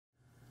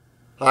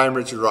Hi, I'm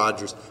Richard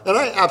Rogers, and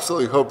I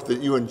absolutely hope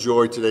that you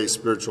enjoy today's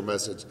spiritual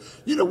message.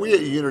 You know, we at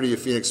Unity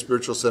of Phoenix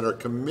Spiritual Center are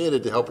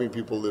committed to helping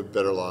people live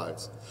better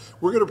lives.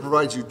 We're going to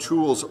provide you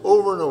tools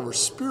over and over,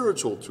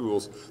 spiritual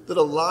tools that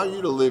allow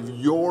you to live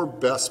your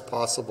best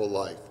possible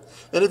life.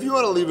 And if you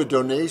want to leave a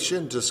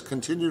donation to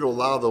continue to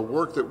allow the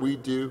work that we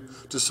do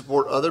to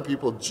support other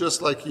people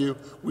just like you,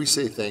 we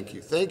say thank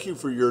you. Thank you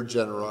for your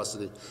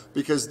generosity,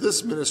 because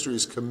this ministry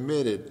is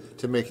committed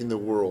to making the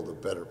world a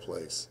better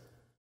place.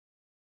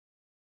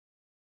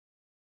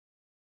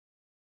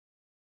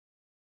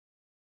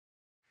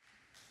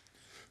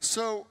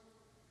 So,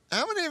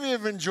 how many of you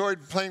have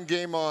enjoyed playing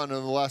Game On in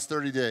the last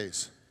 30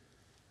 days?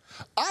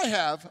 I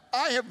have.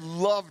 I have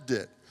loved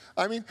it.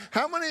 I mean,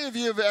 how many of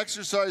you have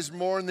exercised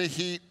more in the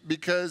heat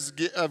because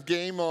of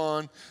Game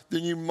On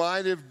than you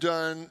might have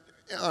done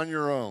on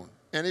your own?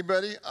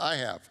 Anybody? I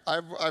have.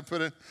 I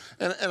put it,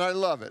 and I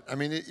love it. I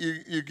mean,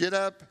 you get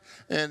up,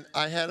 and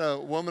I had a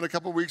woman a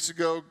couple weeks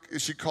ago,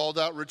 she called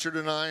out Richard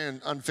and I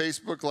on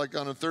Facebook, like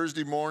on a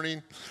Thursday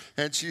morning,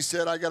 and she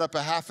said, I got up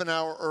a half an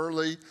hour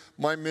early.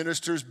 My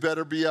ministers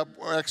better be up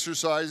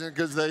exercising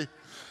because they...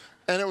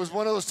 And it was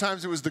one of those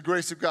times, it was the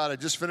grace of God. I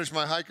just finished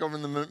my hike over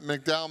in the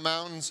McDowell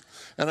Mountains,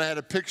 and I had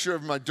a picture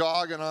of my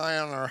dog and I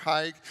on our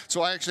hike.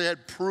 So I actually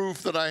had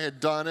proof that I had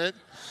done it,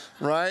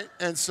 right?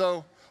 And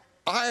so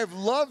I have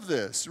loved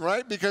this,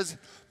 right? Because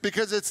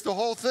it's the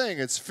whole thing.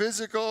 It's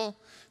physical,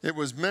 it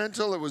was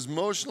mental, it was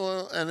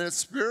emotional, and it's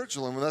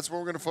spiritual. And that's what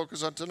we're going to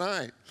focus on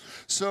tonight.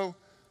 So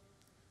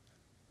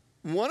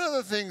one of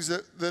the things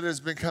that has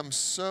become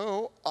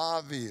so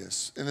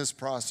obvious in this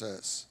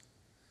process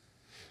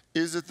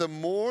is that the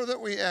more that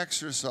we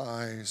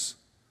exercise,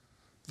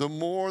 the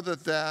more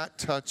that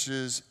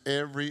touches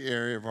every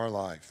area of our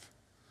life.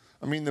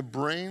 I mean, the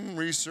brain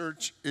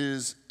research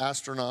is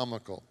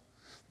astronomical,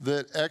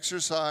 that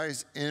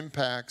exercise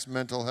impacts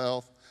mental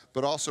health,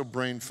 but also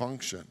brain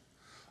function.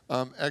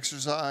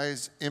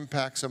 Exercise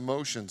impacts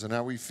emotions and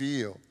how we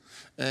feel.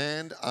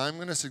 And I'm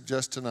going to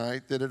suggest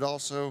tonight that it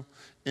also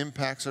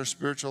impacts our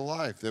spiritual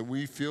life, that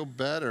we feel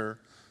better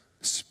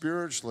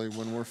spiritually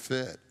when we're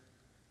fit.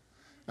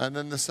 And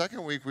then the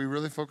second week, we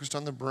really focused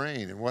on the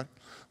brain and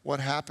what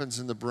happens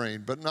in the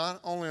brain. But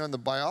not only on the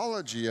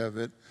biology of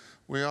it,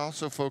 we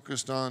also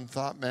focused on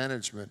thought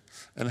management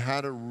and how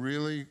to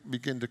really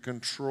begin to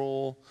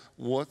control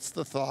what's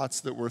the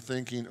thoughts that we're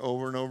thinking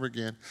over and over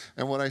again.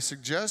 And what I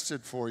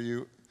suggested for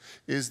you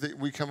is that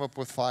we come up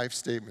with 5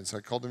 statements. I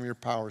called them your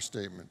power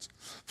statements.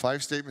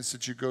 5 statements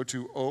that you go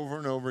to over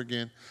and over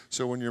again.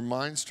 So when your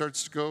mind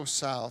starts to go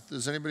south,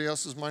 does anybody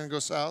else's mind go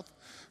south?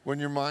 When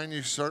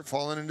you start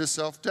falling into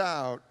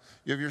self-doubt,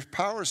 you have your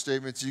power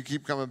statements. You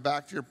keep coming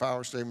back to your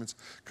power statements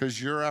because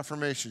your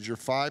affirmations, your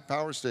 5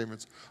 power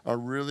statements, are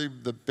really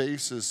the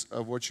basis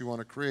of what you want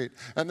to create.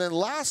 And then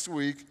last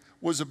week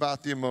was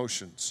about the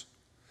emotions.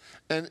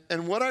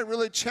 And what I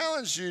really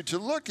challenged you to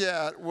look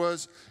at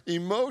was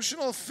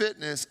emotional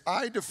fitness.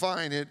 I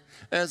define it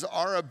as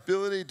our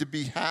ability to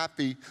be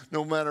happy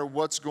no matter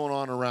what's going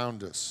on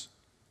around us,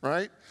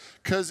 right?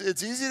 Because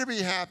it's easy to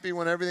be happy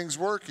when everything's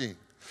working.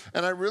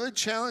 And I really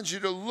challenge you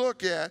to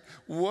look at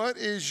what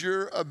is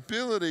your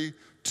ability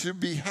to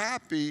be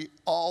happy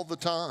all the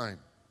time,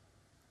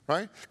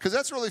 right? Because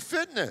that's really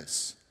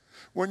fitness.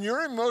 When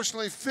you're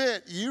emotionally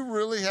fit, you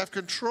really have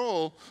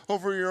control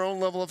over your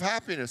own level of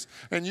happiness.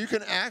 And you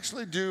can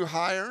actually do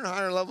higher and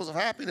higher levels of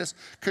happiness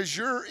because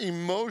you're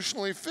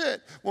emotionally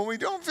fit. When we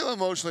don't feel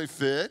emotionally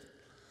fit,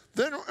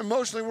 then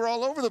emotionally we're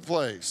all over the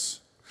place.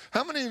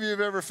 How many of you have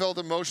ever felt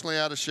emotionally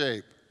out of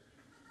shape?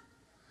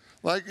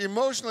 Like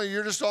emotionally,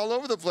 you're just all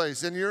over the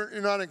place and you're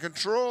not in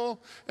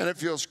control and it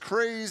feels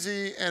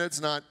crazy and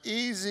it's not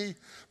easy.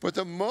 But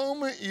the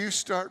moment you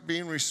start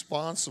being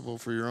responsible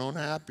for your own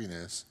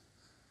happiness,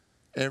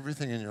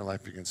 everything in your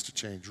life begins to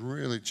change,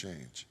 really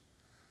change.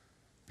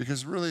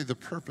 Because really the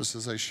purpose,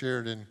 as I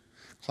shared in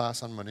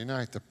class on Monday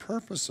night, the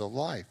purpose of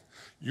life,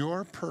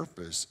 your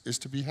purpose is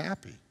to be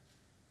happy.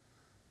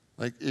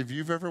 Like if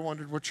you've ever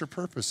wondered what your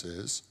purpose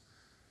is,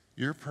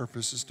 your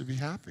purpose is to be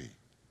happy.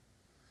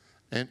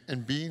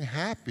 And being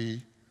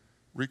happy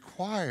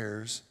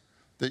requires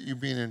that you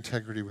be in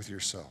integrity with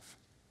yourself,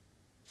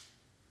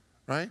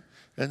 right?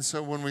 And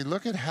so when we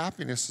look at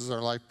happiness as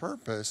our life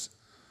purpose,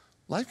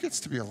 life gets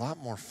to be a lot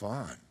more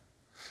fun.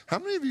 How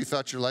many of you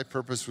thought your life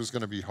purpose was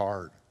going to be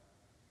hard?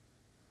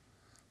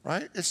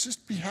 Right? It's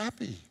just be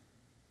happy,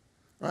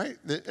 right?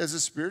 As a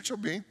spiritual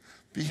being,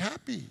 be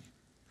happy.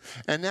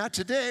 And now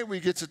today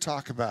we get to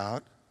talk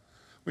about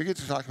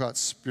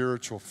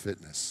spiritual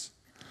fitness.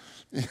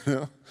 You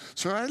know,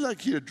 so I'd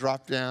like you to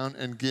drop down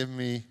and give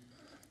me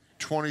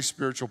 20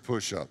 spiritual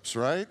push-ups,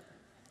 right?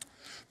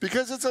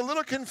 Because it's a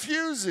little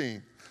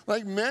confusing.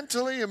 Like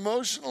mentally,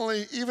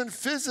 emotionally, even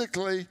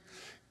physically,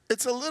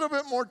 it's a little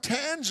bit more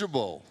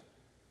tangible.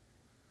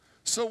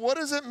 So what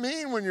does it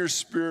mean when you're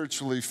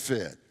spiritually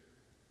fit,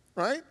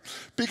 right?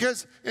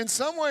 Because in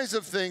some ways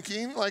of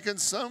thinking, like in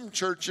some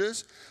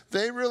churches,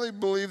 they really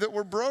believe that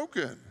we're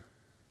broken.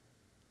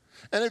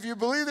 And if you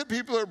believe that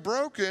people are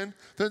broken,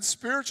 then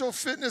spiritual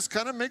fitness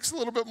kind of makes a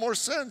little bit more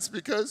sense,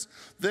 because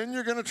then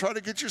you're going to try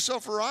to get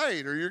yourself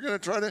right, or you're going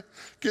to try to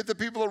get the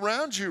people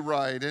around you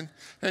right.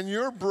 And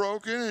you're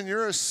broken, and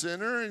you're a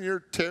sinner, and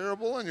you're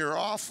terrible, and you're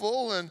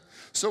awful. And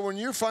so when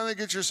you finally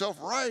get yourself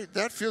right,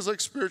 that feels like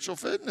spiritual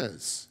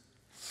fitness.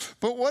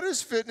 But what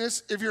is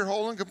fitness if you're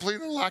whole and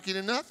complete and lacking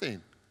in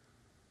nothing?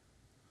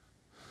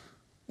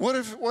 What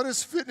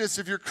is fitness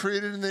if you're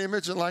created in the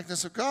image and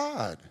likeness of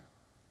God?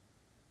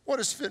 What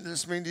does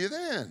fitness mean to you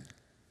then?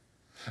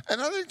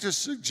 And I'd like to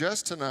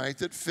suggest tonight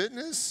that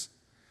fitness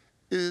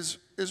is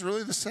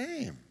really the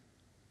same.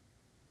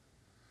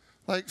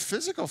 Like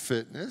physical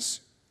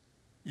fitness,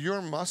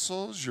 your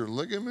muscles, your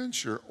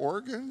ligaments, your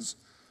organs,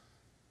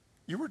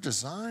 you were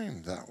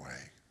designed that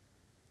way.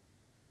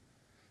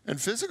 And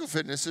physical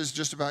fitness is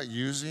just about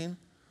using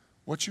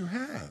what you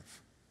have.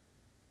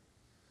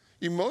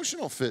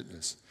 Emotional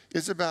fitness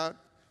is about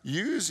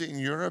using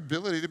your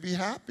ability to be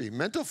happy.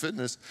 Mental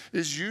fitness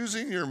is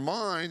using your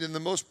mind in the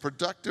most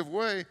productive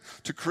way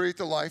to create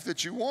the life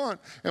that you want.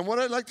 And what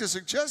I'd like to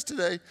suggest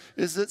today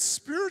is that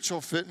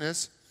spiritual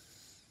fitness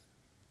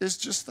is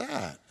just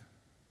that.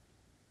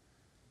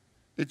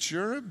 It's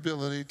your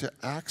ability to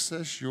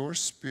access your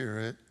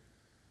spirit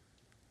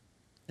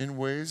in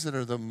ways that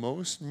are the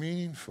most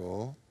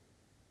meaningful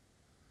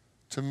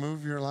to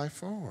move your life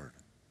forward.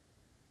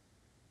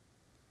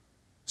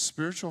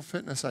 Spiritual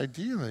fitness,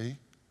 ideally,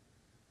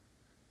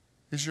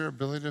 is your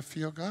ability to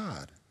feel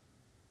God,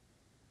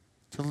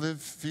 to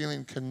live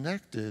feeling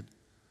connected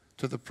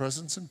to the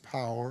presence and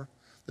power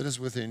that is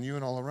within you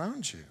and all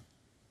around you.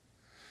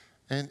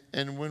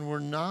 And when we're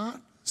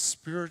not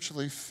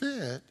spiritually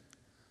fit,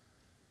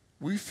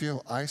 we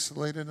feel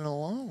isolated and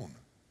alone.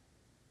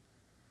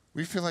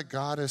 We feel like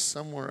God is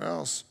somewhere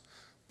else,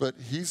 but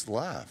he's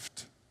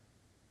left.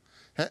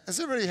 Has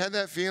everybody had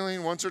that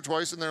feeling once or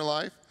twice in their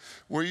life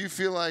where you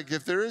feel like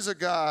if there is a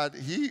God,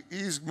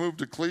 he's moved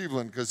to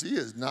Cleveland because he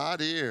is not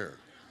here,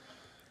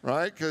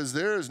 right? Because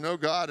there is no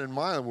God in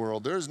my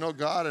world. There is no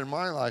God in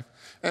my life.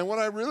 And what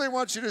I really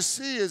want you to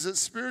see is that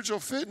spiritual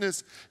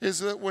fitness is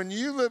that when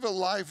you live a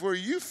life where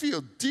you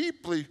feel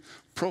deeply,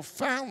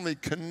 profoundly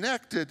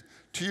connected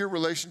to your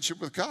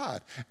relationship with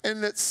God,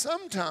 and that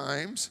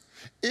sometimes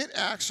it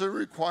actually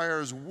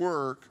requires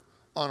work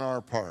on our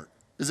part.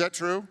 Is that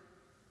true?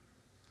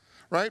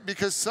 Right?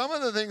 Because some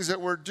of the things that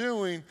we're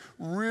doing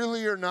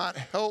really are not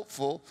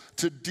helpful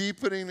to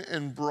deepening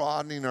and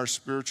broadening our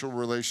spiritual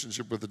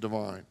relationship with the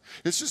divine.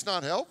 It's just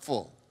not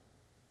helpful.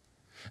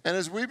 And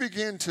as we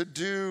begin to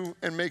do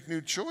and make new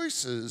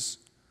choices,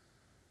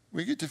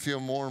 we get to feel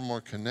more and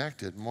more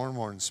connected, more and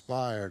more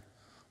inspired,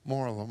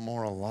 more and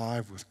more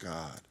alive with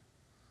God.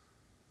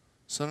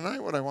 So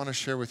tonight what I want to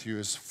share with you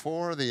is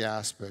 4 of the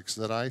aspects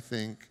that I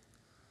think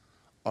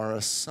are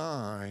a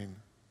sign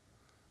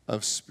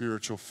of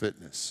spiritual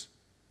fitness,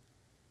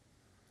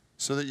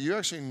 so that you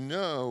actually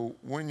know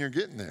when you're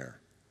getting there,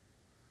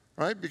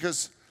 right?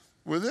 Because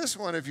with this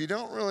one, if you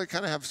don't really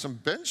kind of have some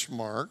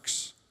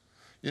benchmarks,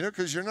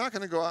 because you're not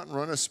going to go out and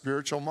run a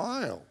spiritual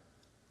mile.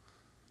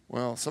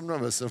 Well, some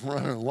of us have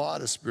run a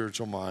lot of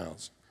spiritual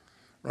miles,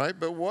 right?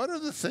 But what are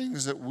the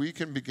things that we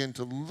can begin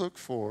to look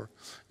for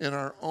in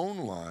our own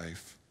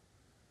life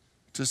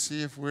to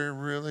see if we're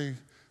really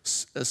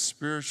as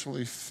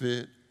spiritually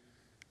fit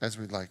as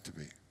we'd like to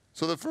be?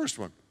 So the first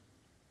one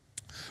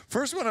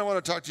I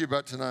want to talk to you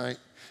about tonight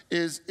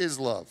is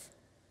love.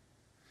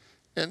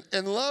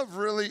 And love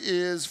really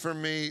is, for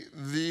me,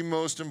 the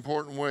most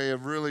important way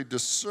of really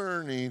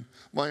discerning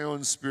my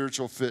own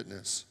spiritual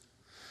fitness.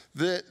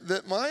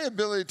 That my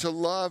ability to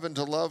love and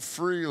to love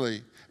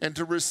freely and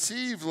to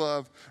receive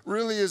love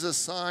really is a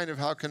sign of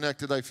how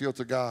connected I feel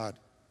to God.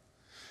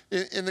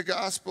 In the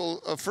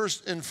gospel,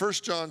 in 1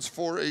 John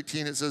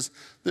 4:18, it says,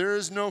 "There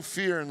is no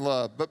fear in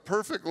love, but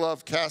perfect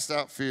love casts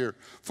out fear.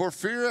 For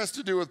fear has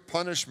to do with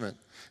punishment,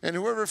 and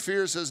whoever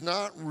fears has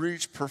not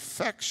reached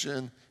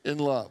perfection in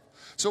love."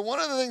 So one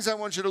of the things I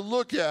want you to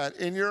look at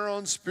in your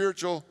own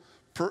spiritual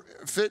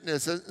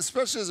fitness,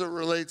 especially as it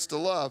relates to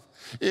love,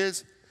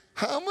 is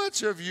how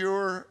much of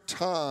your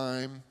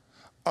time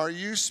are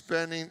you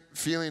spending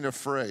feeling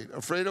afraid?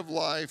 Afraid of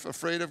life,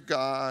 afraid of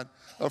God,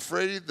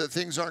 afraid that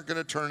things aren't going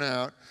to turn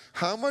out.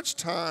 How much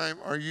time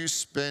are you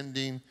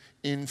spending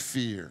in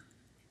fear?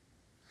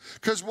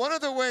 Because one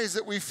of the ways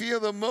that we feel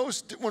the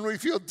most, when we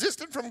feel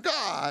distant from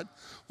God,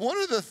 one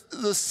of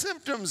the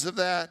symptoms of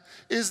that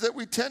is that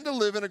we tend to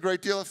live in a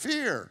great deal of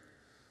fear.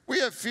 We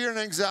have fear and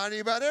anxiety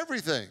about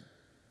everything.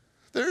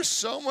 There's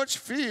so much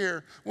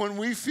fear when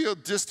we feel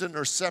distant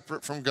or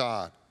separate from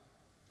God.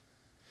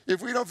 If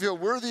we don't feel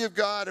worthy of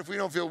God, if we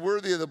don't feel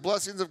worthy of the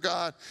blessings of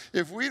God,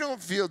 if we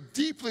don't feel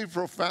deeply,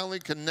 profoundly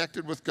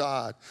connected with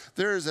God,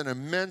 there is an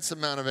immense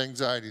amount of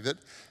anxiety. That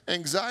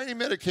anxiety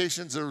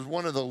medications are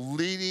one of the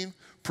leading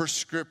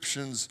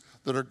prescriptions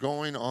that are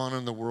going on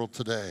in the world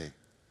today.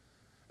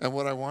 And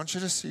what I want you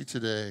to see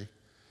today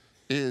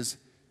is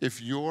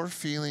if you're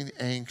feeling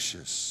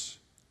anxious,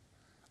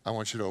 I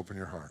want you to open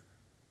your heart.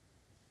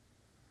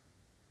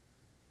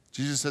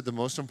 Jesus said the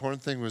most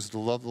important thing was to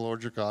love the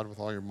Lord your God with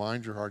all your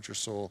mind, your heart, your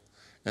soul.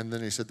 And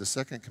then he said the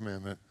second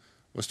commandment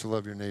was to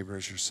love your neighbor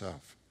as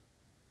yourself.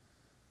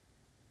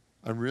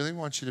 I really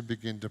want you to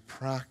begin to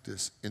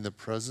practice in the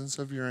presence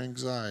of your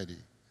anxiety,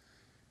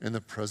 in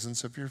the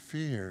presence of your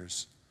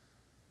fears.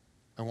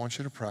 I want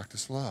you to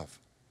practice love.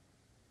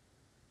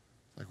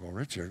 Like, well,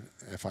 Richard,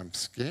 if I'm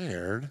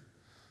scared,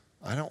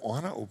 I don't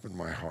want to open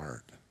my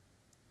heart.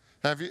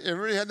 Have you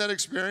ever had that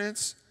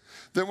experience?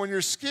 That when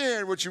you're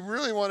scared, what you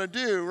really want to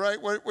do, right,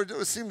 what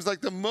seems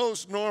like the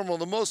most normal,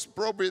 the most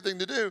appropriate thing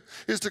to do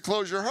is to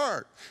close your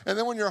heart. And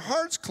then when your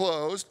heart's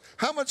closed,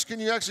 how much can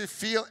you actually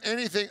feel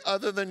anything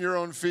other than your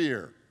own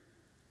fear?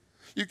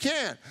 You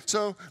can't.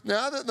 So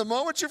now that the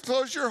moment you've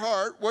closed your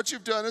heart, what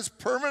you've done is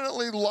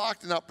permanently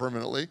locked, not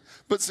permanently,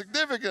 but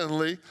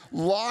significantly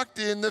locked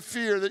in the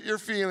fear that you're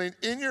feeling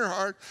in your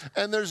heart,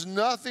 and there's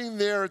nothing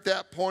there at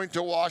that point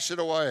to wash it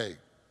away.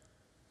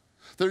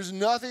 There's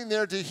nothing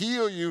there to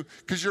heal you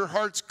because your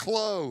heart's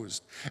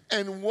closed.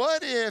 And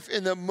what if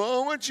in the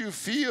moment you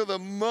feel the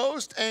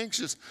most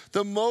anxious,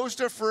 the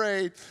most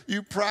afraid,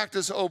 you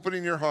practice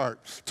opening your heart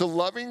to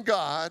loving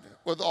God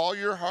with all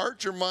your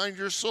heart, your mind,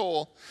 your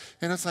soul.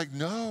 And it's like,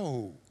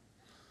 no,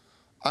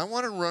 I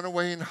want to run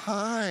away and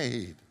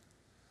hide.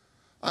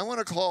 I want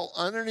to crawl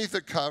underneath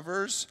the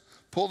covers,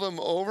 pull them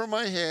over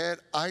my head.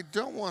 I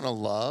don't want to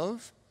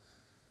love.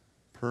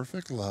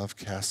 Perfect love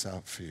casts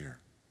out fear.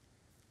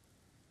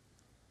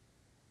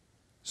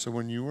 So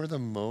when you are the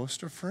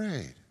most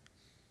afraid,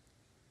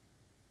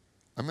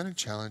 I'm going to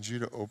challenge you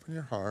to open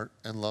your heart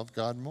and love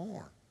God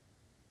more.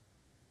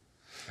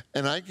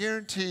 And I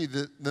guarantee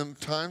that the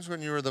times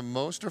when you are the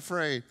most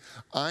afraid,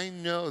 I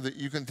know that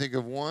you can think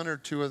of one or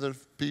two other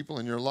people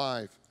in your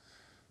life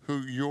who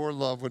your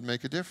love would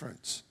make a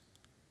difference.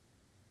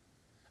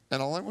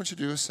 And all I want you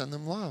to do is send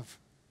them love.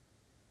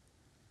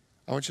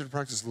 I want you to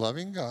practice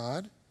loving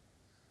God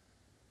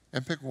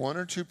and pick one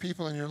or two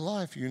people in your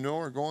life you know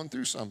are going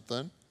through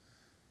something.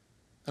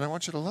 And I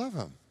want you to love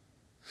them.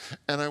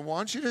 And I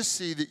want you to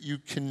see that you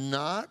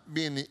cannot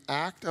be in the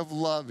act of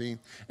loving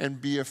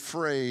and be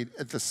afraid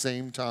at the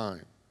same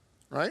time,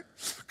 right?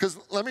 Because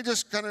let me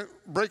just kind of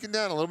break it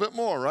down a little bit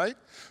more, right?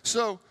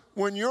 So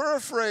when you're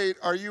afraid,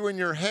 are you in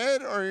your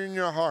head or in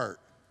your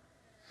heart?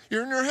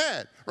 You're in your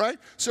head, right?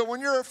 So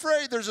when you're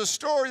afraid, there's a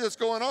story that's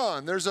going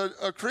on. There's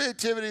a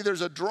creativity,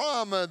 there's a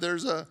drama,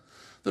 there's a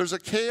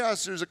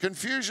chaos, there's a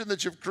confusion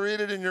that you've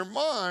created in your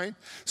mind.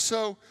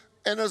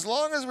 And as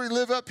long as we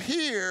live up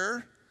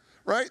here,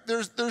 right,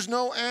 there's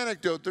no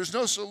antidote. There's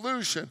no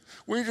solution.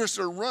 We just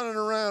are running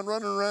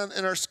around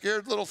in our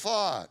scared little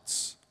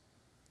thoughts.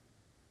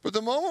 But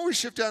the moment we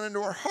shift down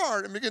into our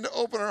heart and begin to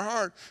open our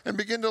heart and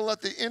begin to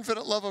let the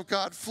infinite love of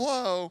God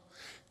flow,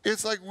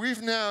 it's like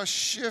we've now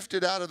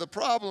shifted out of the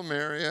problem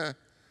area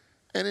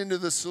and into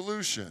the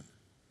solution.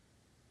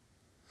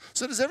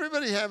 So does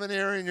everybody have an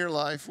area in your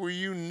life where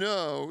you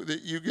know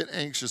that you get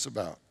anxious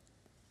about?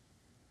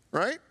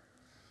 Right?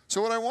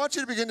 So what I want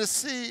you to begin to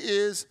see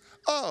is,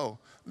 oh,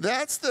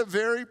 that's the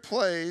very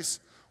place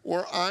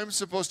where I'm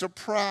supposed to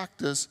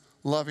practice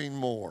loving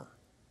more.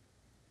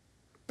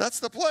 That's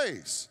the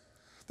place.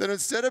 That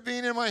instead of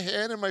being in my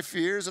head and my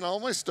fears and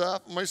all my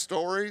stuff, my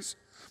stories,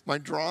 my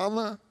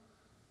drama,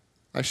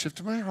 I shift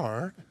to my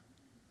heart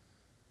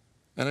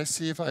and I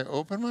see if I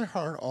open my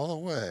heart all the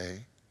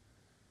way,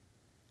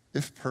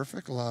 if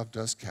perfect love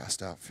does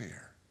cast out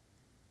fear.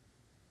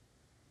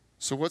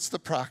 So what's the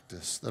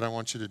practice that I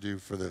want you to do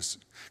for this?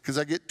 Because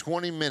I get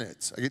 20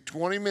 minutes. I get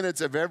 20 minutes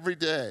of every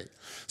day.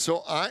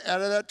 So out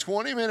of that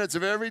 20 minutes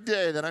of every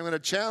day that I'm going to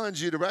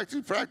challenge you to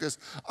actually practice,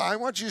 I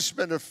want you to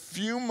spend a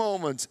few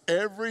moments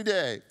every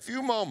day,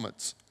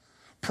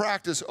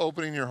 practice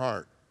opening your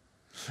heart.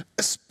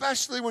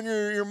 Especially when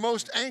you're your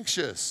most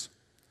anxious.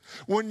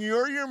 When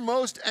you're your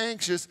most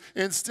anxious,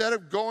 instead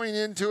of going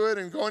into it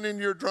and going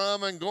into your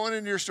drama and going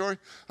into your story,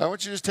 I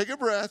want you to just take a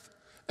breath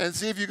and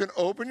see if you can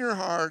open your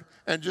heart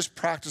and just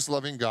practice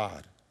loving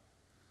God.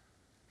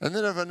 And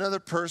then if another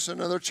person,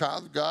 another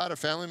child of God, a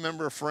family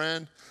member, a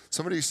friend,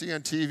 somebody you see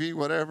on TV,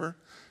 whatever,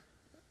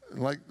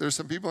 like there's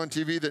some people on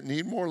TV that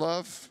need more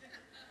love.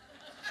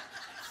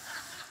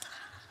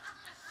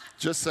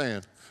 Just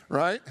saying,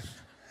 right?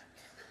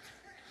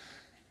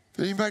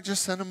 Then you might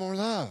just send them more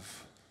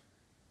love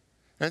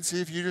and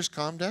see if you just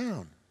calm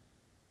down.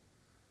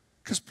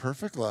 Because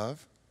perfect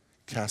love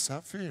casts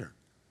out fear.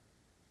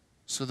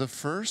 So the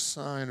first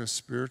sign of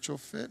spiritual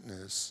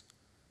fitness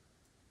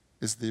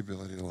is the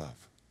ability to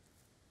love.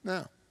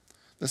 Now,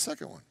 the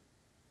second one.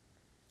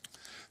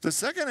 The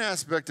second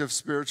aspect of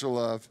spiritual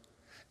love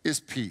is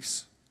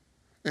peace.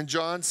 In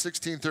John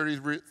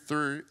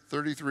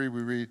 16:33,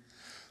 we read,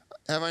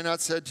 "Have I not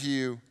said to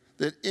you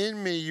that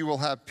in me you will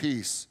have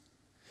peace?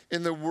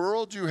 In the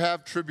world you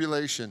have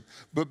tribulation,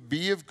 but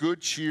be of good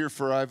cheer,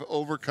 for I've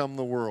overcome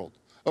the world."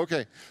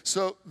 Okay,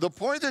 so the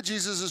point that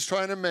Jesus is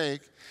trying to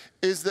make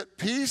is that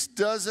peace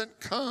doesn't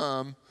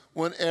come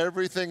when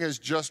everything is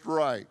just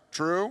right.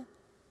 True?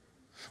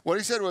 What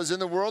he said was, in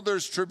the world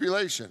there's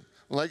tribulation.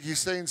 Like he's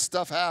saying,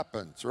 stuff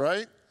happens,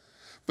 right?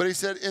 But he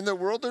said, in the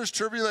world there's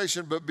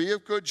tribulation, but be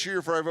of good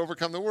cheer, for I've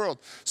overcome the world.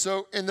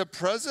 So in the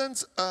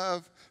presence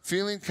of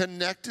feeling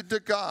connected to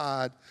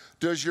God,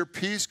 does your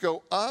peace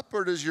go up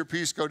or does your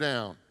peace go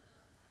down?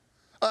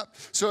 Up.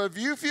 So if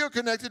you feel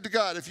connected to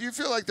God, if you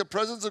feel like the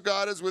presence of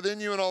God is within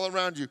you and all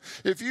around you,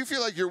 if you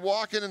feel like you're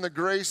walking in the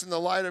grace and the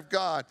light of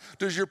God,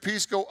 does your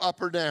peace go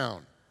up or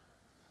down?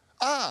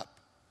 Up.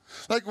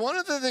 Like one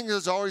of the things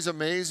that's always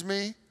amazed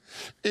me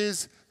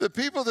is the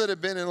people that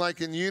have been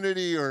in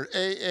Unity or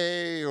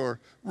AA or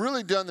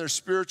really done their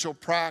spiritual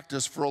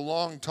practice for a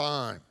long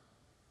time.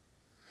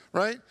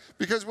 Right?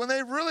 Because when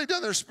they've really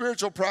done their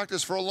spiritual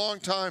practice for a long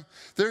time,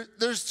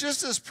 there's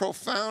just this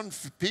profound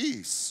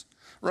peace.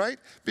 Right?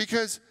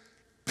 Because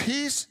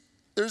peace,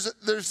 there's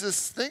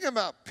this thing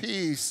about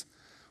peace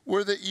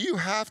where that you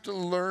have to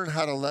learn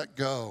how to let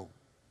go.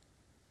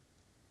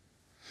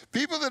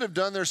 People that have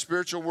done their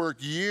spiritual work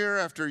year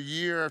after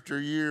year after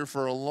year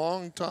for a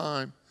long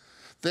time,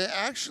 they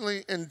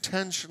actually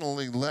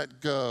intentionally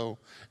let go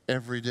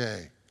every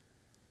day.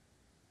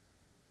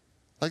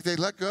 Like they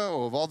let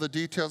go of all the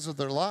details of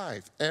their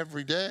life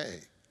every day.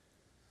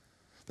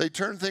 They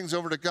turn things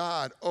over to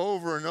God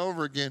over and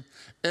over again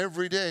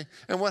every day.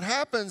 And what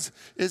happens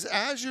is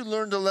as you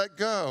learn to let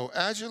go,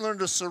 as you learn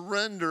to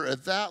surrender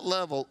at that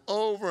level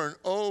over and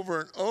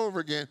over and over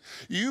again,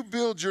 you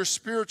build your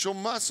spiritual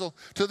muscle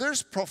till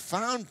there's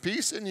profound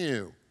peace in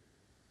you.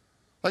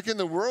 Like in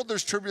the world,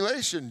 there's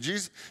tribulation.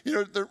 Jesus,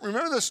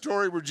 remember the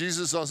story where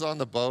Jesus was on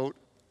the boat?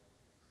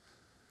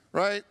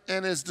 Right?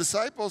 And his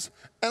disciples,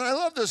 and I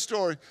love this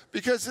story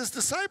because his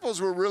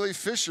disciples were really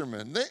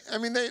fishermen.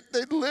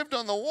 They lived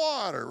on the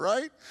water,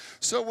 right?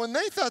 So when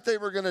they thought they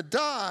were going to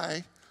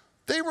die,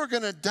 they were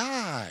going to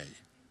die.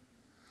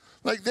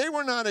 Like they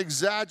were not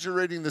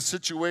exaggerating the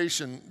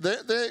situation.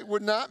 They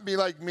would not be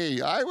like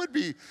me. I would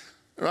be,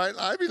 right?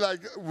 I'd be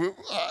like,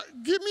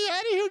 get me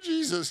out of here,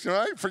 Jesus.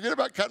 Right? Forget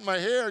about cutting my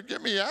hair.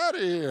 Get me out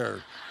of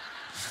here.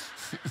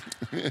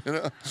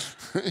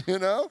 you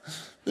know,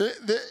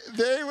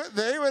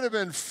 they would have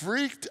been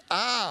freaked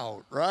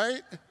out,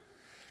 right?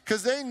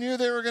 Because they knew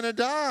they were going to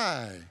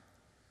die.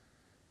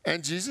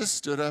 And Jesus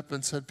stood up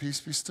and said,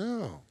 peace be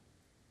still.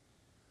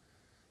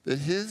 That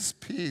his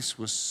peace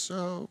was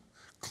so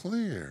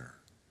clear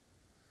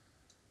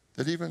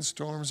that even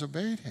storms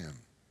obeyed him.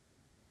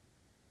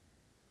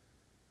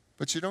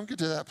 But you don't get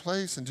to that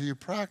place until you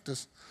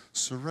practice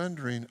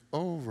surrendering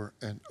over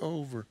and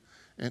over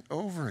and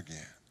over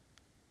again.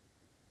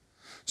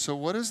 So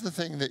what is the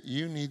thing that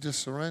you need to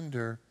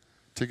surrender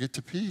to get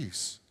to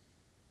peace?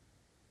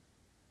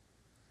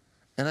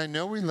 And I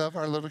know we love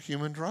our little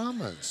human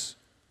dramas.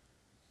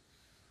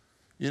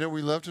 We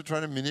love to try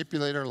to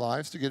manipulate our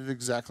lives to get it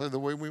exactly the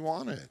way we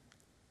want it.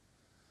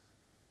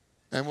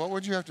 And what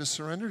would you have to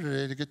surrender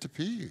today to get to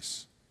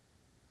peace?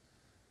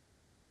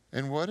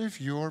 And what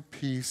if your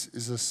peace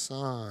is a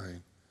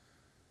sign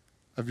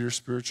of your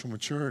spiritual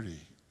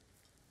maturity?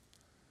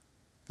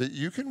 That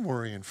you can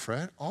worry and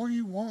fret all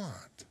you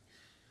want.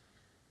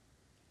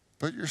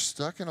 But you're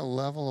stuck in a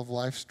level of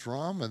life's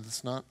drama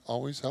that's not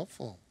always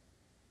helpful.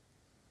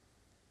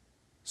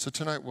 So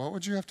tonight, what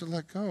would you have to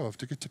let go of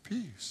to get to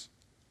peace?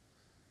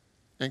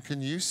 And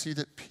can you see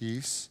that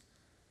peace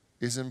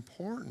is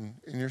important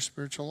in your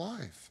spiritual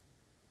life?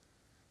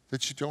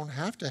 That you don't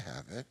have to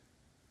have it.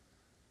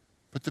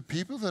 But the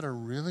people that are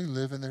really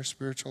living their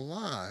spiritual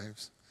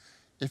lives,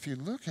 if you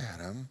look at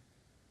them,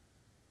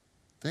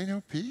 they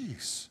know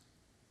peace.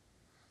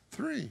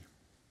 3.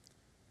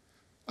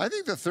 I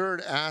think the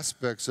third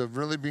aspect of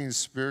really being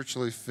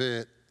spiritually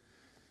fit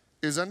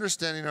is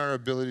understanding our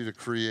ability to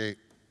create.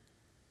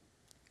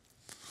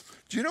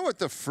 Do you know what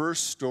the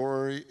first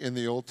story in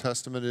the Old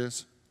Testament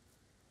is?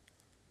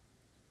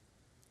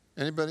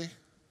 Anybody?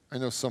 I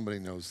know somebody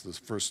knows this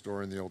first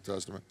story in the Old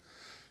Testament.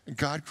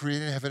 God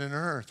created heaven and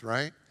earth,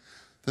 right?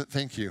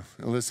 Thank you,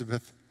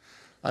 Elizabeth.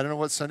 I don't know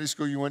what Sunday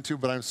school you went to,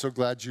 but I'm so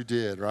glad you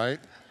did, right?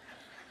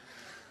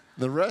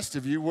 The rest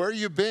of you, where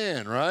you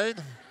been, right?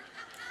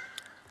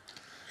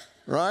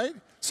 Right?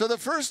 So the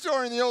first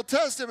story in the Old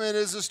Testament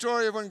is the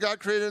story of when God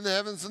created the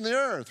heavens and the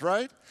earth,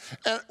 right?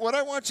 And what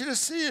I want you to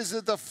see is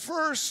that the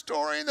first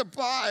story in the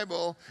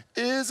Bible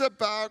is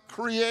about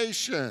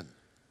creation.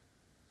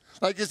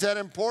 Like, is that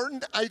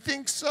important? I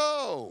think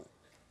so.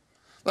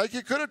 Like,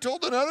 you could have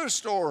told another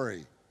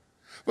story.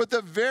 But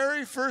the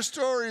very first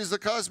story is the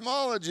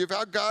cosmology of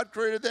how God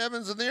created the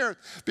heavens and the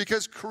earth.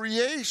 Because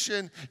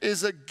creation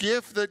is a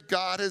gift that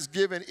God has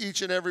given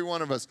each and every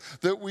one of us.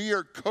 That we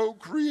are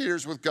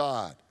co-creators with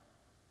God.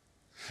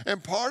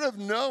 And part of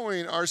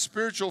knowing our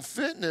spiritual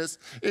fitness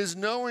is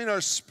knowing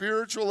our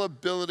spiritual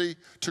ability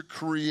to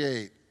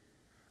create.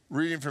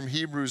 Reading from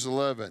Hebrews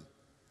 11.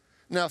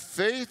 Now,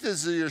 faith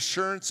is the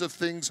assurance of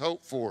things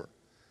hoped for,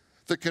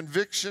 the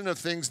conviction of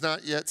things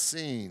not yet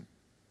seen.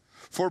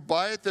 For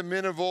by it the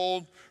men of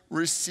old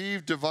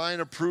received divine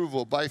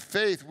approval. By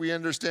faith we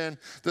understand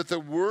that the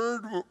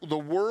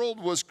world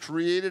was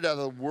created out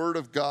of the Word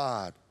of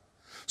God,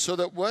 so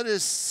that what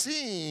is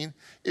seen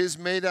is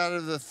made out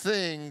of the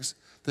things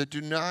that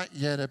do not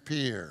yet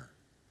appear.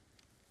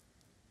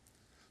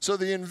 So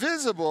the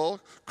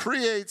invisible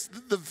creates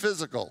the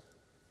physical.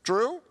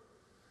 True?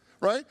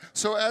 Right?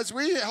 So as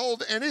we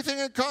hold anything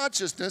in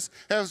consciousness,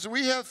 as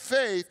we have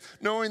faith,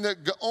 knowing that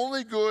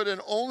only good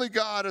and only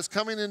God is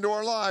coming into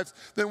our lives,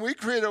 then we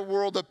create a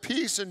world of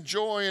peace and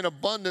joy and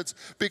abundance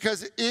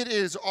because it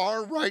is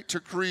our right to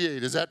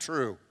create. Is that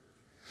true?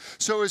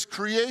 So is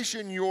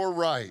creation your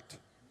right?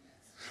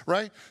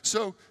 Right?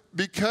 So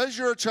because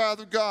you're a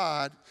child of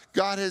God,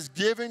 God has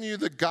given you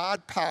the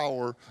God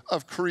power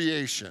of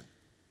creation.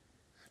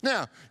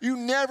 Now, you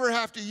never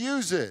have to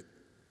use it.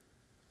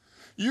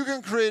 You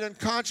can create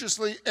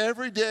unconsciously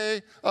every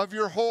day of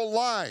your whole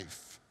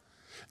life.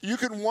 You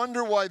can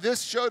wonder why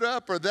this showed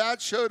up or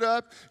that showed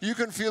up. You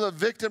can feel a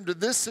victim to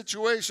this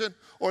situation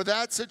or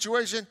that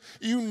situation.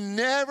 You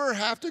never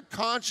have to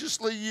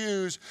consciously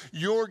use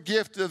your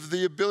gift of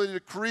the ability to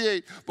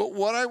create. But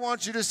what I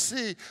want you to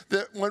see,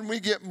 that when we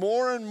get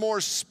more and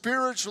more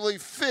spiritually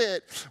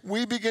fit,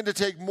 we begin to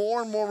take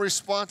more and more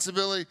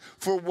responsibility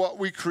for what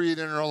we create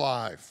in our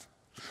life.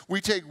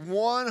 We take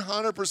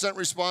 100%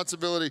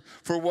 responsibility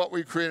for what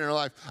we create in our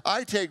life.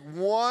 I take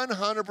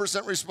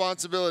 100%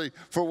 responsibility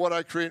for what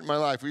I create in my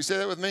life. Will you say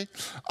that with me?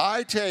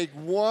 I take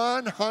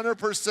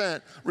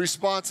 100%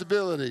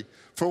 responsibility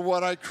for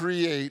what I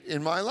create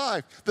in my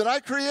life. That I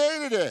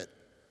created it.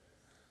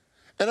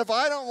 And if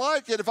I don't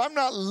like it, if I'm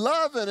not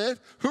loving it,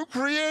 who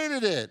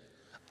created it?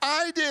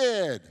 I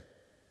did.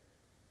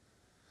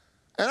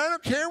 And I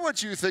don't care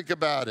what you think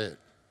about it.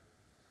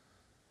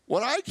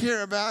 What I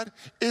care about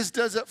is,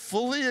 does it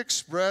fully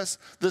express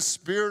the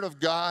Spirit of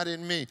God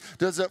in me?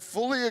 Does it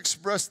fully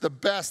express the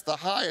best, the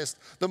highest,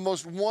 the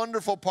most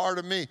wonderful part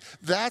of me?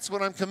 That's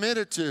what I'm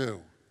committed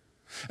to.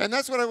 And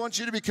that's what I want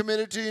you to be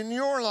committed to in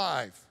your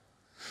life.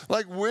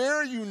 Like, where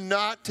are you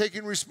not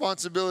taking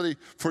responsibility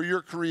for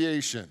your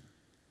creation?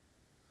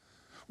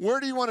 Where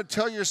do you want to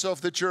tell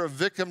yourself that you're a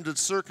victim to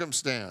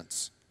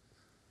circumstance?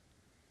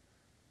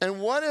 And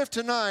what if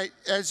tonight,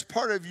 as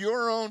part of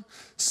your own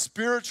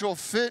spiritual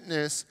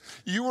fitness,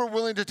 you were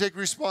willing to take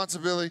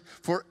responsibility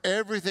for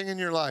everything in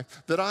your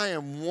life? That I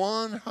am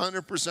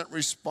 100%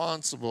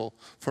 responsible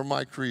for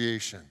my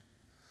creation.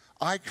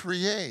 I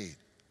create.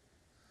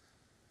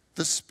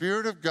 The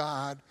Spirit of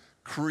God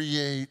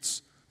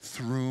creates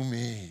through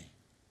me.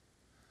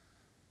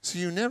 So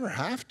you never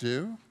have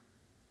to.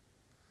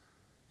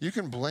 You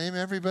can blame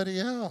everybody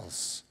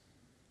else.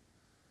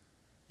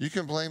 You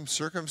can blame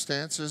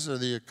circumstances or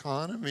the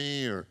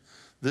economy or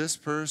this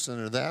person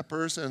or that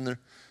person. And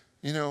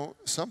you know,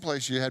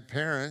 someplace you had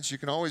parents, you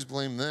can always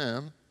blame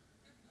them.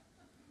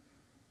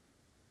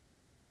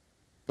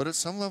 But at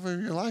some level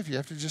of your life, you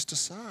have to just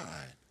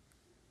decide.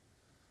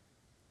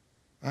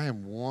 I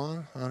am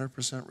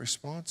 100%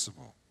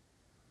 responsible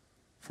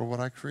for what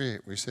I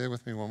create. Will you say it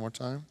with me one more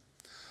time?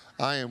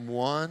 I am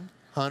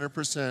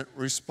 100%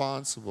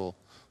 responsible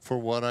for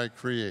what I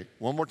create.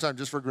 One more time,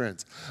 just for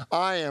grins.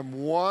 I am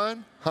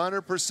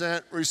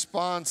 100%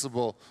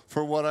 responsible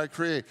for what I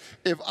create.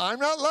 If I'm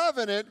not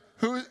loving it,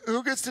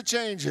 who gets to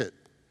change it?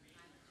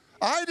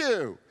 I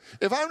do.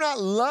 If I'm not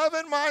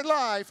loving my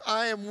life,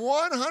 I am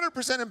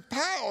 100%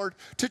 empowered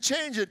to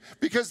change it,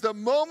 because the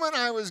moment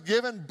I was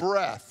given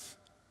breath,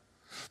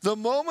 the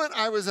moment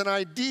I was an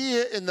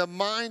idea in the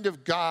mind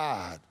of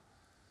God,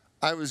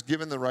 I was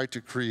given the right to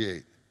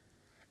create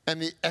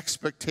and the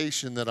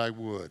expectation that I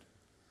would.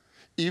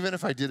 Even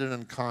if I did it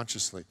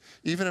unconsciously,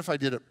 even if I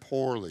did it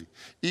poorly,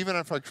 even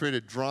if I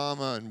created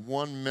drama and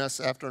one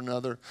mess after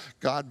another,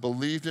 God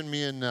believed in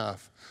me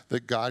enough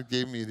that God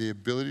gave me the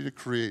ability to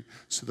create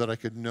so that I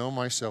could know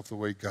myself the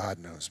way God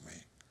knows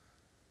me.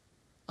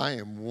 I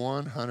am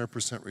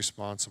 100%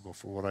 responsible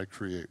for what I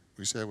create.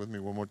 Will you say that with me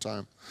one more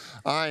time?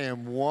 I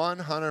am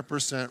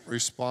 100%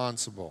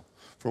 responsible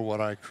for what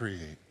I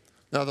create.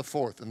 Now the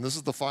fourth, and this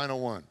is the final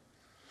one.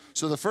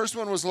 So the first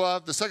one was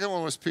love, the second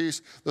one was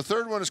peace, the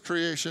third one is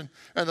creation,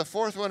 and the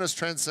fourth one is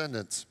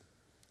transcendence.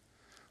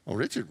 Well,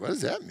 Richard, what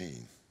does that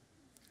mean?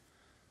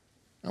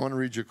 I want to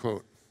read you a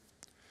quote.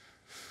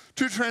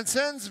 To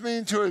transcend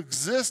means to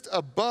exist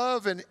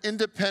above and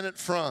independent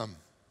from,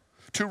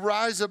 to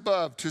rise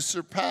above, to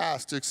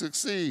surpass, to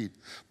succeed.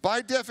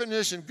 By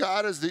definition,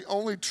 God is the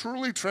only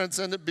truly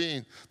transcendent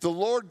being. The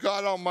Lord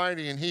God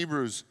Almighty in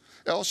Hebrews,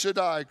 El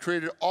Shaddai,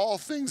 created all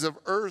things of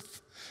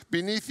earth,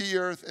 beneath the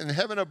earth, and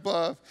heaven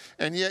above,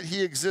 and yet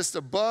he exists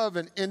above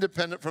and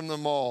independent from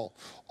them all.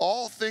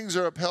 All things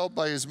are upheld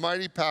by his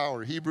mighty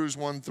power, Hebrews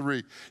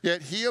 1:3.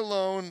 Yet he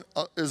alone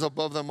is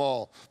above them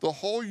all. The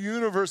whole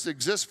universe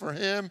exists for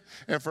him,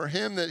 and for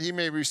him that he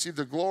may receive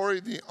the glory,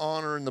 the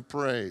honor, and the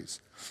praise.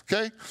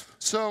 Okay?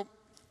 So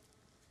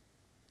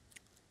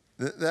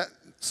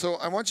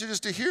I want you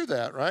just to hear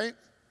that, right?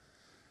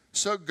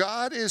 So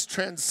God is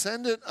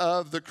transcendent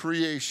of the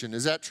creation.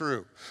 Is that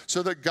true?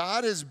 So that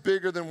God is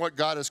bigger than what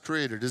God has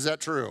created. Is that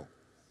true?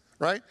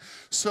 Right?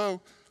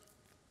 So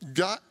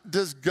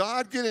does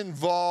God get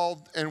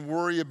involved and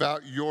worry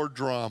about your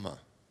drama?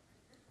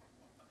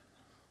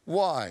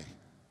 Why?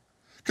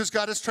 because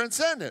God is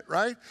transcendent,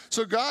 right?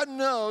 So God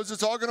knows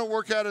it's all going to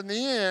work out in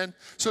the end.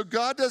 So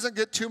God doesn't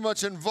get too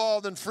much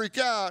involved and freak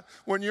out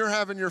when you're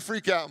having your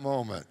freak out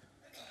moment,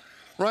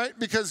 right?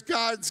 Because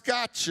God's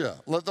got you.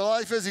 The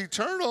life is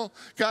eternal.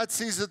 God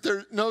sees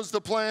that knows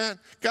the plan.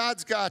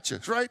 God's got you,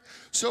 right?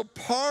 So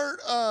part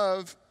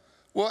of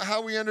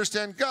how we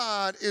understand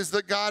God is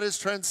that God is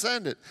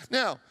transcendent.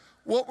 Now,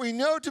 what we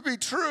know to be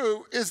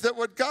true is that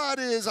what God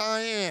is, I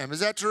am.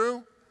 Is that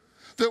true?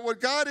 That what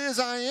God is,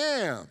 I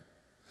am.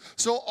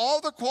 So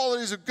all the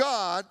qualities of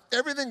God,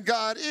 everything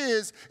God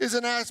is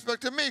an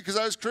aspect of me because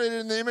I was created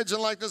in the image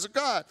and likeness of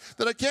God.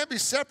 That I can't be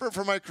separate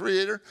from my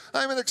Creator.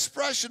 I'm an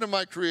expression of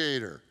my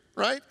Creator,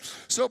 right?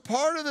 So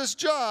part of this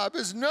job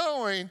is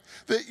knowing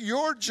that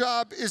your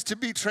job is to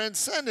be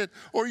transcendent,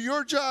 or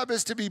your job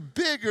is to be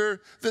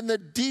bigger than the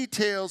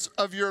details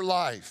of your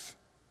life.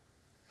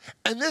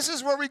 And this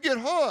is where we get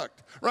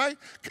hooked, right?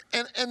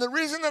 And the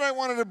reason that I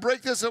wanted to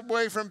break this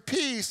away from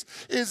peace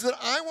is that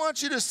I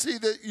want you to see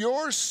that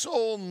your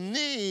soul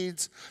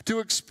needs to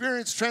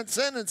experience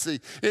transcendency.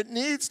 It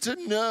needs to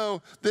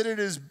know that it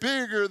is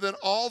bigger than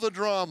all the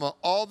drama,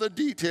 all the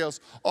details,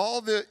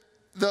 all the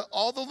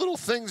little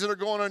things that are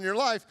going on in your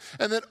life.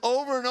 And that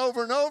over and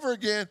over and over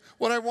again,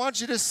 what I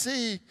want you to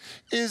see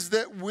is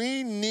that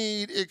we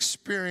need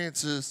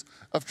experiences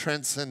of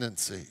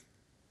transcendency.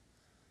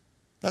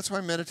 That's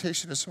why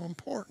meditation is so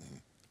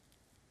important.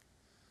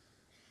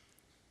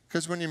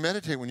 Because when you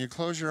meditate, when you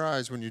close your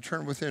eyes, when you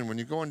turn within, when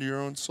you go into your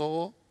own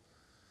soul,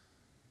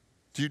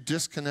 do you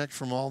disconnect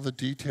from all the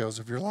details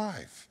of your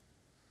life?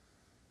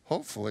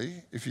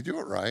 Hopefully, if you do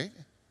it right.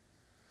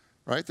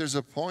 Right? There's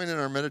a point in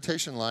our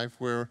meditation life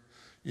where,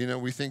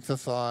 we think the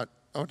thought,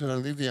 oh, did I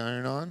leave the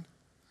iron on?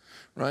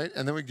 Right?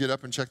 And then we get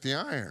up and check the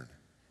iron.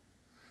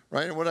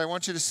 Right? And what I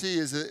want you to see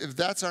is that if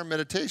that's our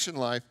meditation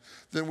life,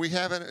 then we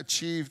haven't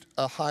achieved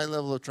a high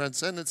level of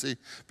transcendency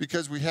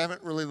because we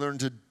haven't really learned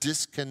to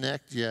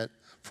disconnect yet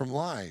from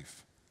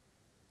life.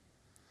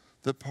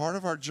 That part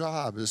of our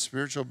job as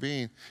spiritual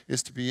being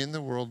is to be in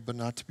the world but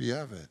not to be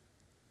of it.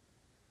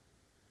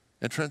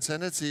 And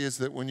transcendency is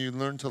that when you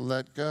learn to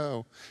let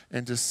go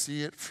and to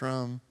see it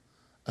from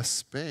a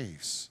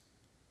space.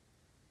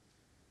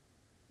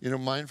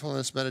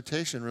 Mindfulness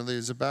meditation really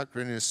is about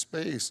creating a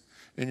space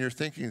in your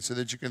thinking so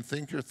that you can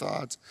think your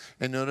thoughts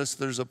and notice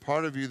there's a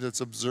part of you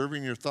that's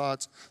observing your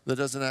thoughts that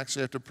doesn't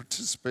actually have to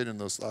participate in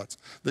those thoughts,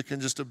 that can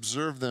just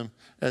observe them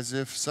as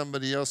if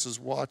somebody else is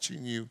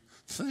watching you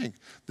think.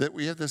 That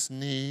we have this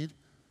need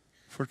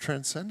for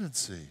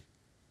transcendency.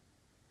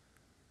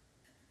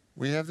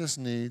 We have this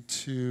need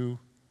to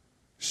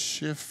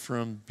shift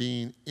from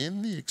being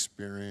in the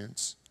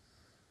experience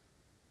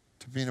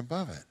to being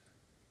above it.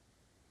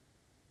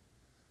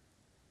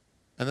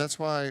 And that's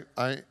why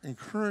I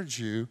encourage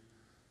you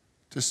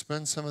to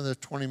spend some of the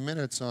 20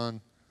 minutes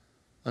on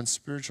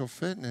spiritual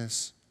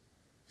fitness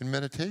in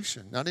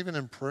meditation, not even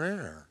in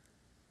prayer,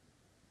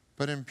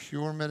 but in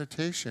pure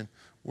meditation,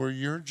 where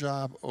your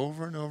job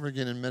over and over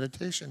again in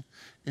meditation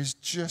is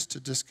just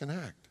to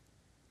disconnect,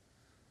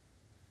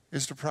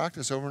 is to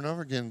practice over and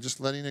over again,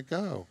 just letting it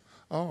go.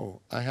 Oh,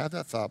 I have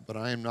that thought, but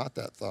I am not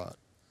that thought.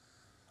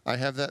 I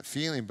have that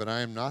feeling, but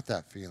I am not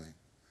that feeling.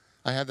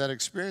 I have that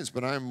experience,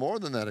 but I am more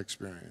than that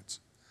experience.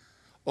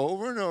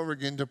 Over and over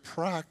again to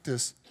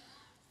practice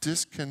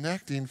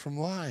disconnecting from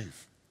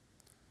life.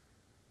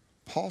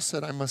 Paul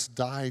said, I must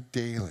die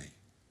daily.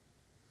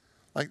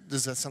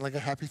 Does that sound like a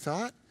happy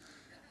thought?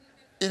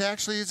 It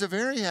actually is a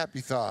very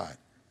happy thought,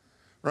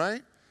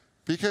 right?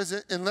 Because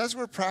unless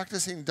we're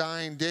practicing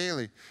dying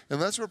daily,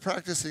 unless we're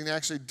practicing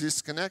actually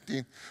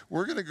disconnecting,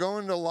 we're going to go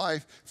into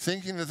life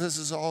thinking that this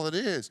is all it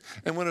is.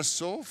 And when a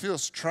soul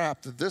feels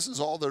trapped that this is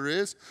all there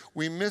is,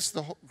 we miss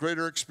the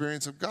greater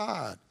experience of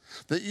God.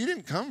 That you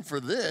didn't come for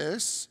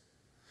this.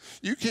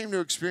 You came to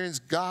experience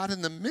God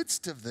in the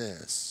midst of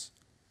this.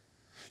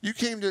 You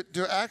came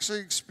to actually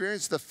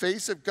experience the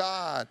face of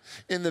God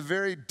in the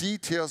very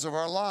details of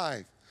our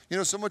life.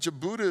 So much of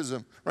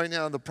Buddhism right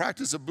now, the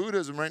practice of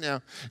Buddhism right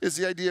now, is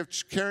the idea of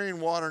carrying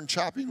water and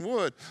chopping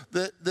wood.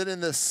 That in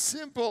the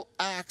simple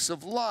acts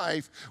of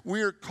life,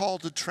 we are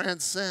called to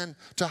transcend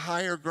to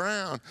higher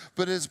ground.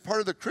 But as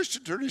part of the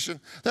Christian tradition,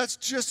 that's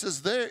just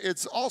as there.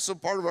 It's also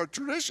part of our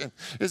tradition,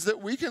 is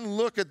that we can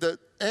look at the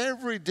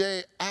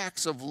everyday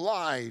acts of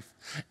life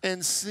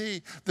and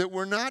see that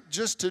we're not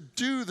just to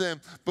do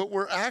them, but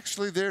we're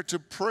actually there to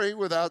pray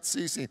without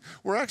ceasing.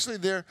 We're actually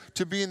there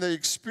to be in the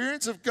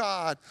experience of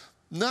God,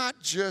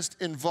 not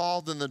just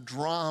involved in the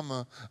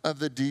drama of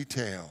the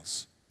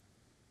details.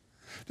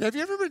 Have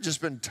you ever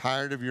just been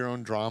tired of your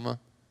own drama?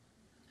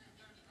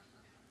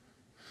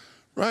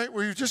 Right?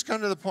 Where you've just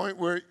gotten to the point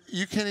where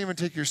you can't even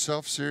take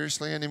yourself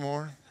seriously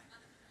anymore?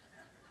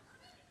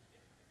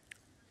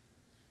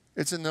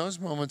 It's in those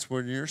moments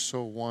where your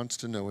soul wants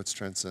to know its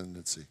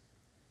transcendency.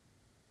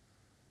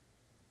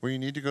 Where you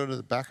need to go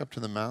back up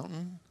to the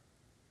mountain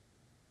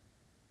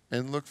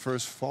and look for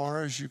as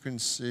far as you can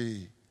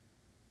see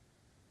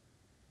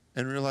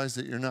and realize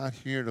that you're not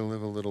here to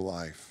live a little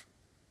life.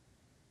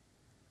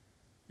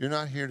 You're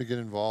not here to get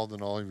involved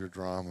in all of your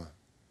drama.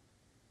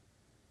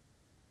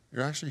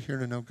 You're actually here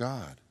to know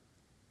God.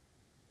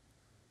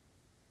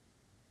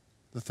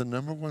 That the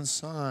number one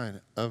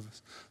sign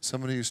of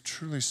somebody who's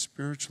truly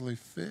spiritually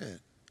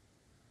fit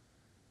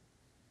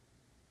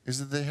is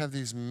that they have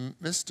these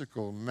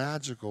mystical,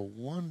 magical,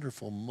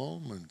 wonderful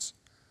moments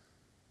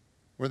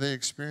where they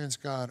experience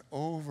God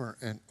over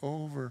and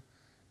over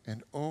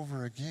and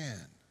over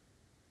again.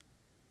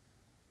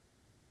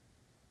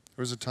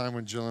 There was a time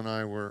when Jill and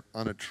I were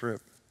on a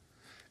trip,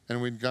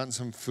 and we'd gotten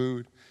some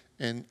food,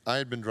 and I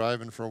had been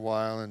driving for a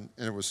while, and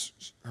it was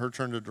her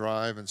turn to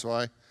drive, and so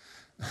I'm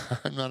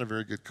not a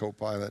very good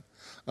co-pilot,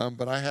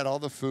 but I had all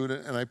the food,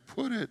 and I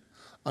put it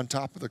on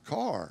top of the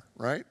car,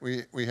 right?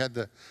 We had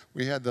the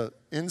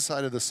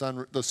inside of the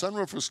sunroof. The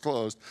sunroof was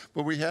closed,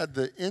 but we had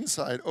the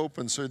inside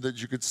open so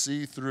that you could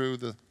see through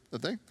the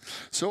thing.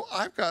 So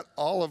I've got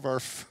all of our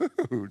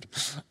food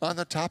on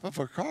the top of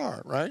a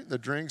car, right? The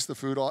drinks, the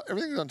food,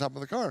 everything's on top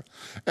of the car.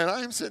 And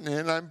I'm sitting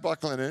in, I'm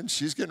buckling in,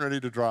 she's getting ready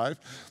to drive.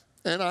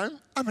 And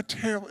I'm a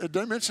terrible, did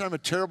I mention I'm a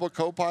terrible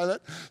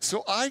co-pilot?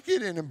 So I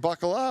get in and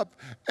buckle up,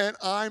 and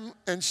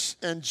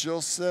and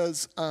Jill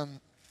says,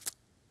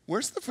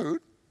 where's the food?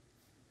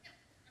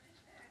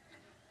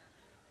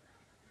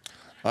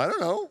 I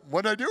don't know.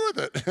 What did I do with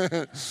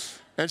it?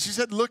 And she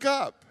said, look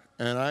up.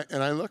 And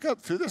I look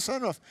up through the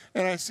sunroof,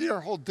 and I see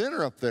our whole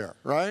dinner up there,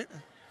 right?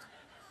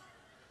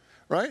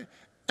 Right?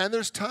 And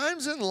there's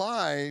times in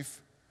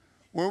life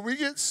where we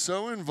get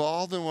so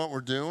involved in what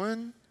we're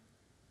doing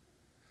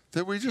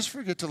that we just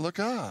forget to look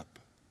up.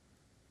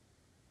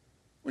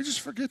 We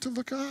just forget to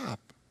look up.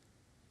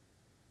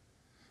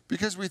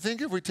 Because we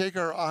think if we take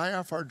our eye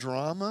off our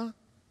drama's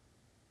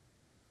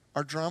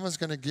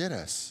going to get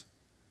us.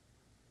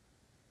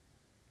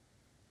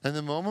 And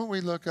the moment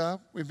we look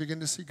up, we begin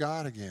to see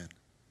God again.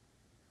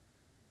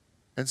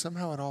 And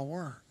somehow it all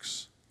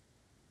works.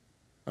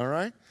 All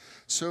right?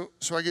 So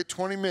I get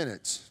 20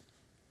 minutes.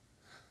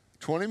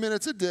 20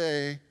 minutes a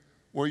day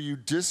where you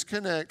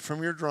disconnect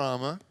from your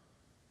drama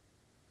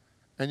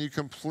and you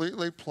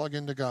completely plug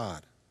into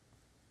God.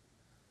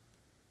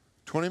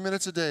 20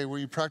 minutes a day where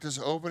you practice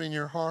opening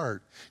your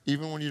heart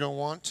even when you don't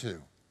want to.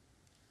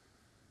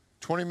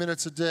 20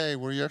 minutes a day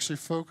where you actually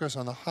focus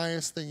on the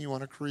highest thing you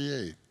want to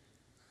create.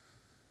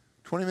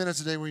 20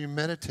 minutes a day where you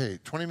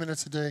meditate. 20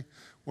 minutes a day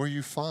where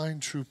you find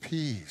true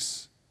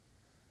peace.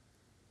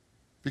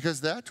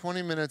 Because that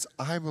 20 minutes,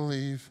 I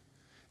believe,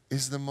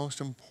 is the most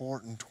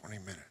important 20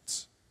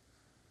 minutes.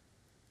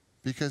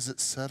 Because it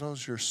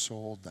settles your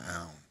soul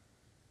down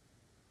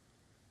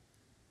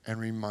and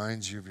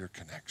reminds you of your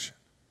connection.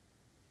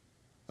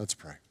 Let's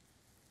pray.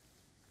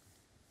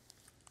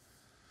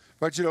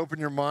 I invite you to open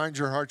your mind,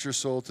 your heart, your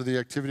soul to the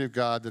activity of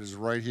God that is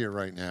right here,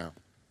 right now.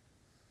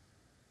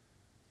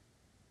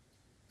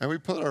 And we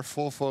put our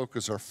full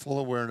focus, our full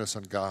awareness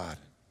on God.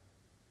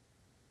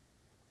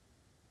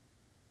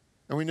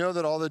 And we know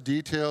that all the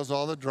details,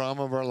 all the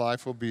drama of our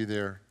life will be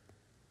there.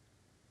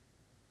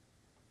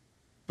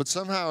 But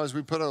somehow, as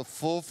we put a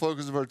full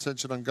focus of our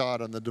attention on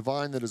God, on the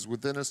divine that is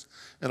within us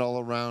and all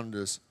around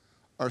us,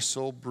 our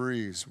soul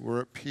breathes.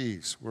 We're at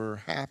peace. We're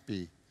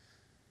happy.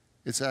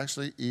 It's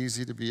actually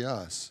easy to be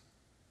us.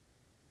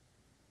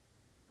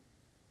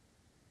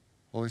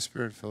 Holy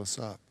Spirit, fill us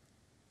up.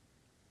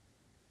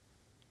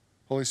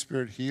 Holy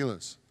Spirit, heal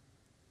us.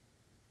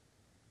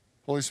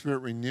 Holy Spirit,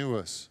 renew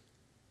us.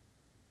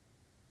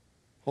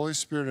 Holy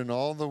Spirit, in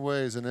all the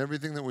ways and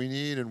everything that we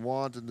need and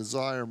want and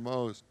desire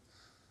most,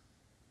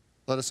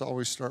 let us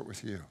always start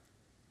with you.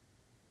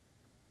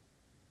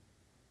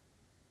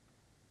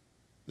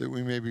 That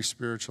we may be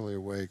spiritually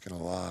awake and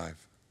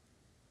alive.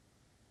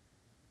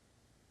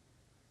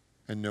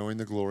 And knowing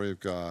the glory of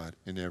God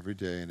in every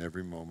day and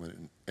every moment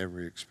and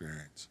every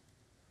experience.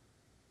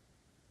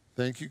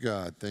 Thank you,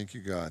 God. Thank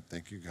you, God.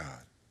 Thank you,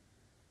 God.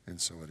 And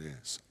so it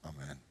is.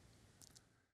 Amen.